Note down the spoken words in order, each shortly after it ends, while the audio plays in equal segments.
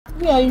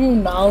Where are you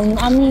now?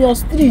 I'm in your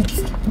street.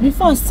 Be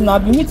fast now.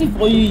 I've been waiting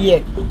for you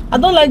here. I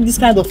don't like this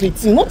kind of a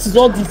thing. What is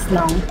all this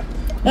now?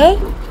 Eh?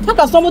 How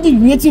can somebody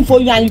be waiting for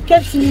you and you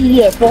kept me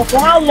here for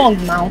how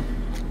long now?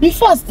 Be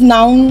fast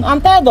now. I'm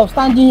tired of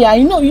standing here.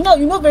 You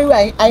know very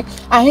well. I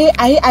hate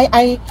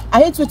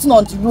waiting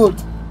on the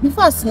road. Be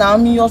fast now.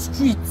 I'm in your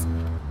street.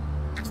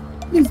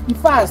 Please be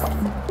fast.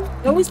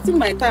 You're wasting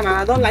my time and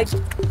I don't like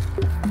it.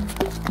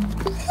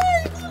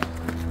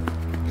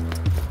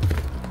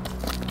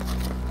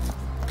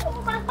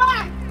 Oh, my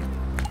back!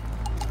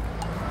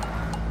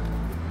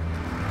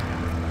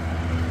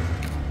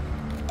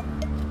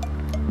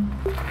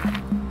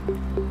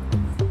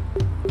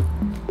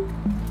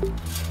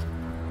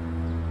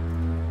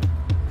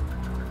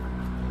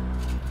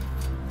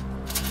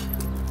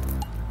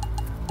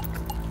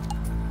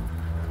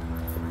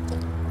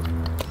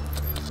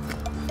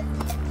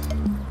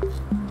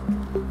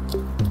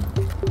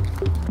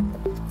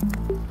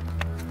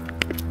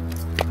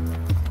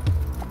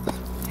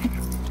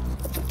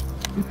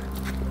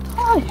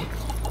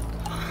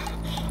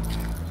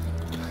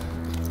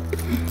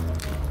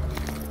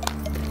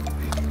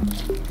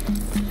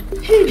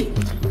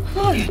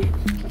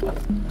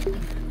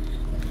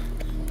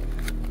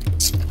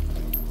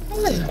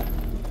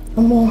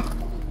 More.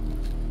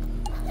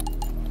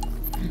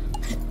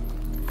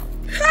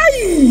 Hi!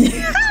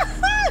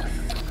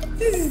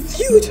 This is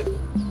huge.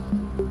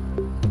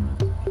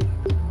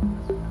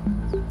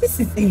 This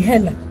is a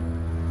hella.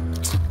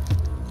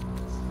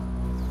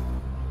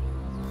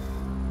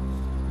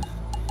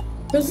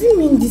 Does it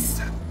mean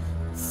this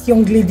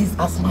young lady is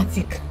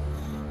asthmatic?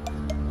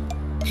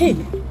 Hey,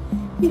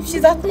 if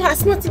she's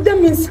asthmatic, that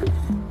means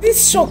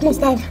this shock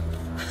must have.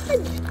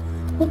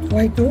 What do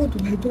I do? What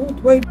do I do?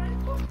 What do I do?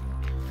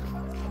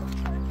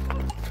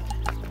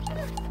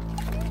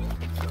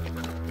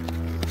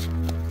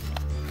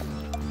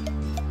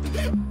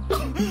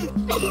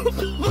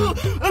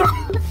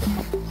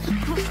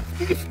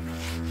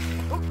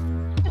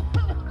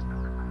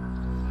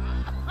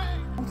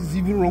 What is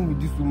even wrong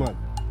with this woman?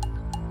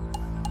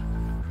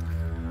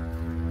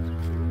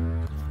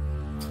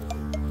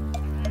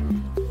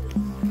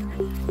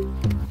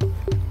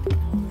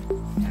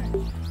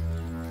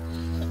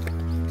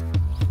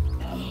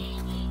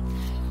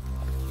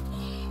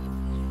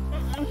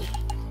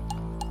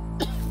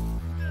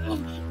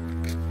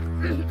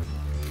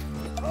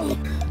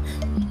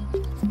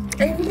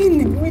 I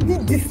really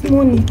needed this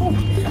money. Oh,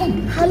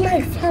 her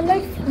life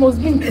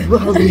must be in the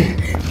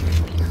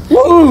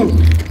Whoa!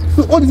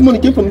 So all this money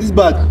came from this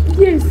bag?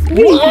 Yes.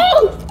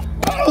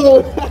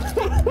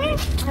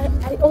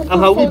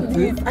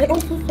 I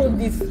also saw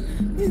this.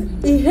 This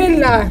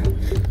inhaler.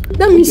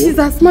 That means she's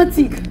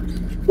asthmatic.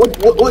 What?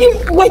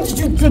 Why did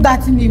you throw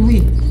that in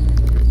away?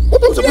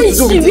 What am I supposed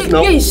to do with this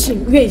now?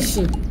 Where is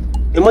she?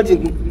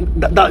 Imagine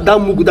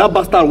that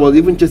bastard was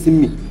even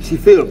chasing me. She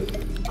fell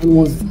and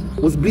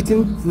was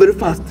breathing very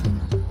fast.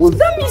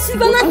 That means she's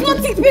an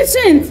asthmatic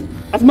patient.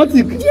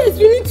 Asthmatic? Yes,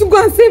 you need to go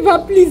and save her,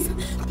 please.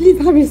 Please,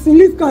 Harrison,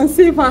 let's go and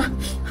save her.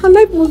 Her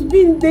life must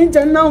be in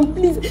danger now,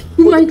 please.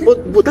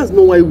 But that's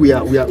not why we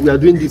are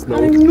doing this now.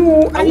 I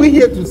know. Are we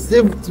here to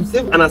save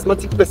an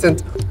asthmatic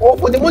patient or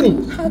for the money?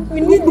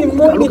 We need the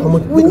money.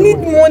 We need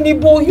money,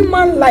 but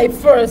human life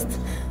first.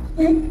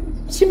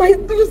 She might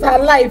lose her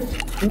life.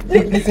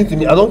 Listen to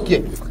me, I don't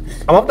care.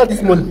 I'm after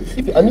this money.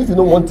 I need to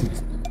don't want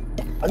it.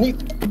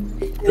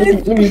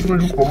 Let me even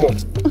look for more.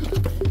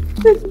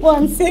 Let's go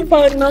and save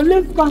her now.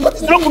 Let's go. What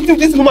is wrong with you,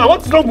 this woman?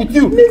 What is wrong with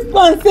you? Let's go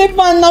and save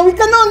her now. We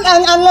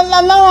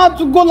cannot allow her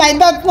to go like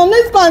that. Now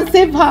let's go and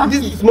save her.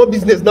 This is small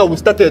business now we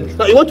started.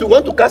 Now you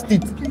want to cast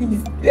it.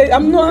 Please,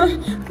 I'm not.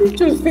 Let's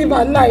just save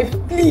her life,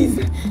 please.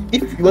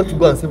 If you want to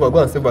go and save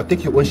her,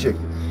 take your own share.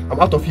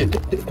 I'm out of here.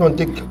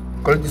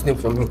 Collect this name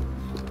from me.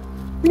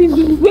 Please,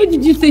 where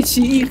did you say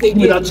she is again? Give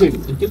me that chain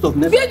in case of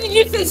next. Where did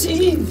you say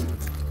she is?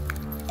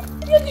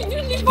 Where did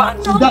you leave her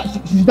now?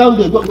 She's down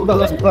there. Go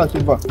and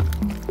save her.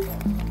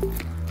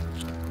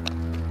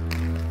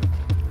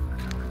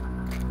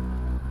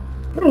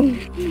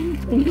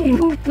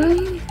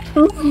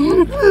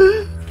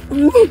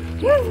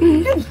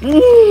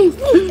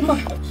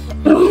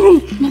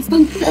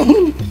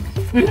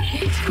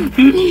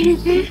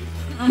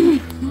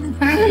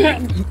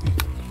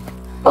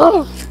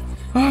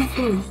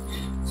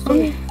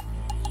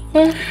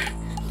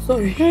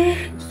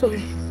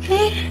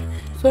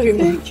 Sorry,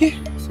 thank you.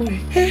 Sorry.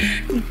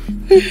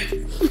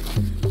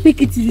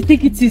 Take it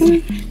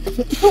easy.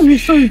 Sorry.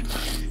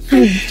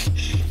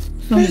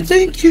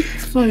 Thank you.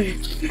 Sorry.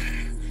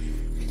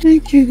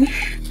 Thank you.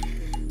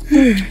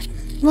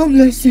 God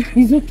bless you.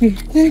 It's okay.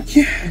 Thank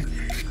you.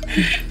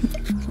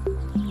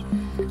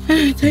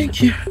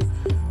 Thank you.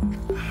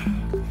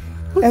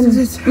 What is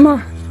it?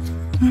 Ma,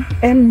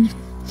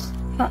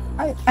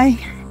 I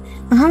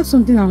have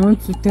something I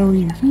want to tell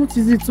you. What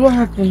is it? What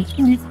happened?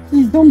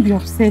 Please don't be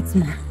upset,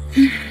 ma.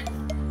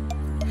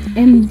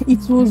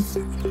 It was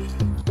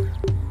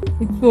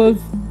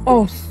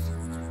us,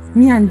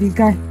 me and the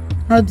guy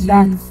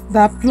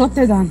that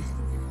plotted and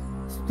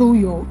stole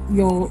your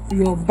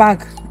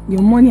bag,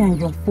 your money and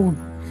your phone.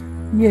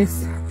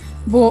 Yes,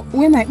 but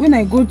when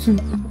I go to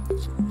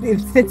a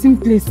certain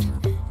place,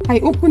 I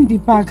opened the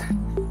bag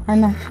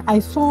and I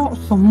saw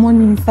some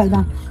money inside,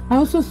 and I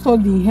also saw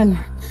the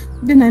henna.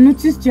 Then I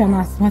noticed you're an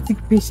asthmatic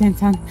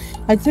patient, and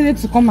I decided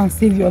to come and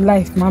save your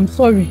life, ma. I'm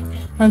sorry,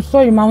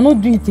 ma. I'll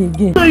not do it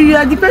again. So you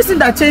are the person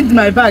that changed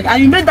my bag,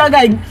 and you made that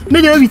guy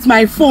made away with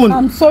my phone.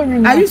 I'm sorry,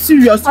 ma. Are you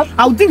serious?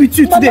 I'll deal with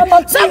you today.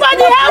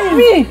 Somebody help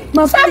me!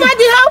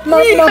 Somebody help me!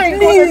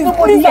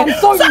 Please, I'm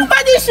sorry.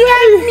 Somebody should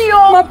help me!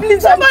 Oh, Ma,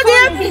 please, somebody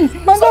help me!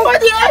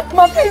 Somebody help me!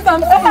 Ma, please,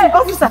 I'm sorry.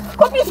 Officer,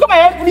 please come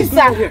and help me,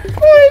 sir.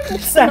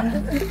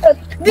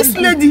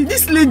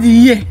 This lady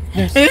here,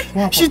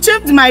 she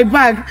checked my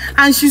bag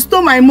and she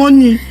stole my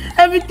money,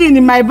 everything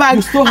in my bag.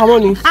 You stole her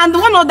money? And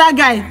one other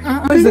guy.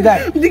 Who's the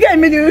guy? The guy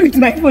made away with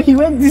my phone. He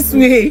went this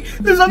way.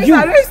 Please, officer,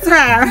 arrest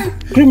her.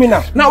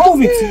 Criminal. Now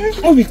move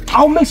it. Move it.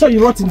 I'll make sure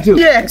you rot in jail.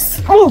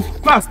 Yes. Move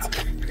fast.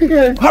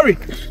 Hurry.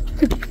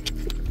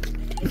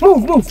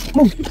 Move.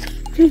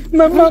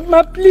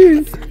 Ma,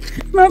 please.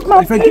 Ma,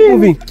 My friend, keep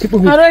moving. Keep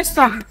moving. Arrest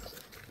her.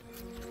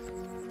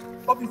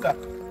 Officer.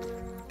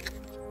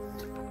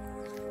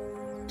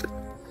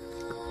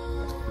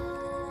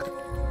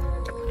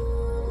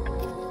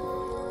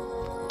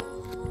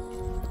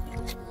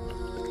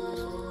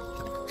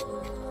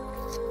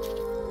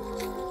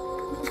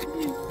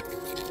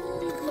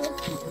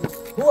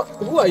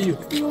 Who are you?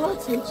 You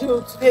want in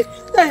jail today?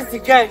 That's the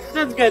guy.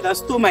 That's the guy that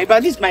stole my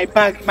bag. This is my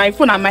bag, my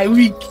phone, and my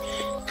wig.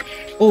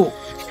 Oh,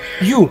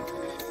 you.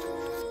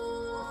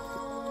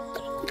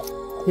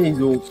 Here is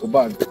your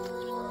bag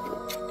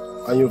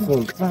and your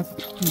phone.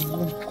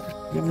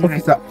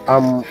 Officer,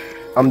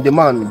 I'm the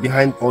man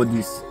behind all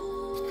this.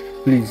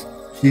 Please,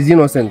 she's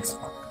innocent.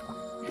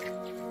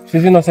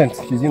 She's innocent.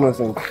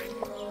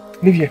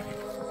 Leave here.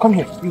 Come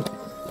here.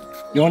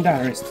 You're under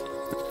arrest.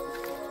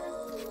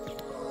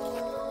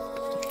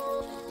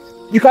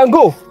 You can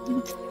go.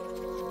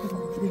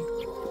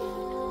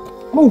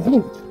 Move.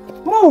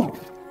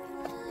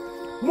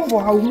 Move,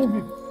 or I will move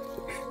you.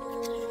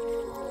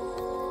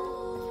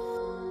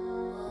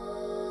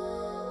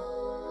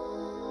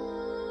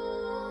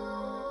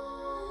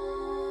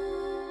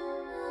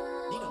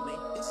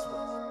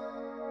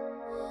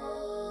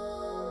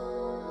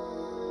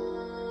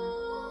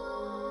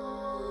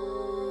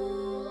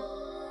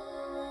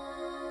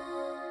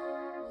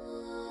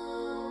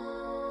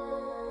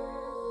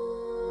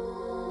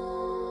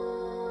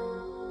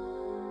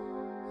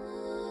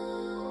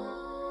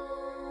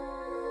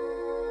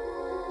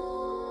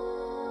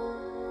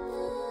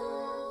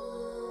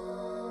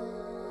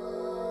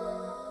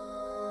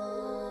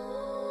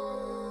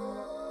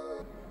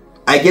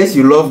 I guess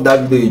you loved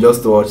that video you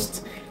just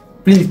watched.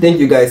 Please, thank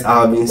you guys.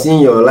 I have been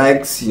seeing your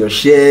likes, your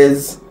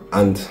shares,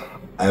 and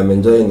I am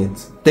enjoying it.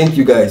 Thank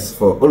you guys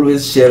for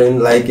always sharing,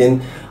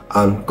 liking,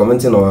 and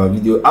commenting on our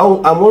video.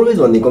 I'm always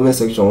on the comment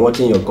section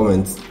watching your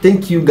comments.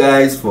 Thank you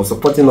guys for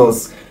supporting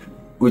us.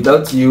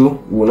 Without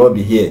you, we will not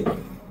be here.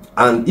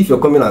 And if you're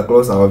coming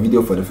across our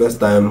video for the first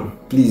time,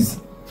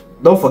 please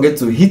don't forget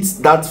to hit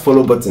that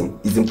follow button.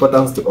 It's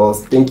important to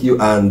us. Thank you,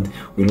 and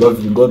we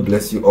love you. God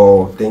bless you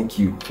all. Thank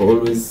you for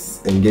always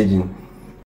engaging.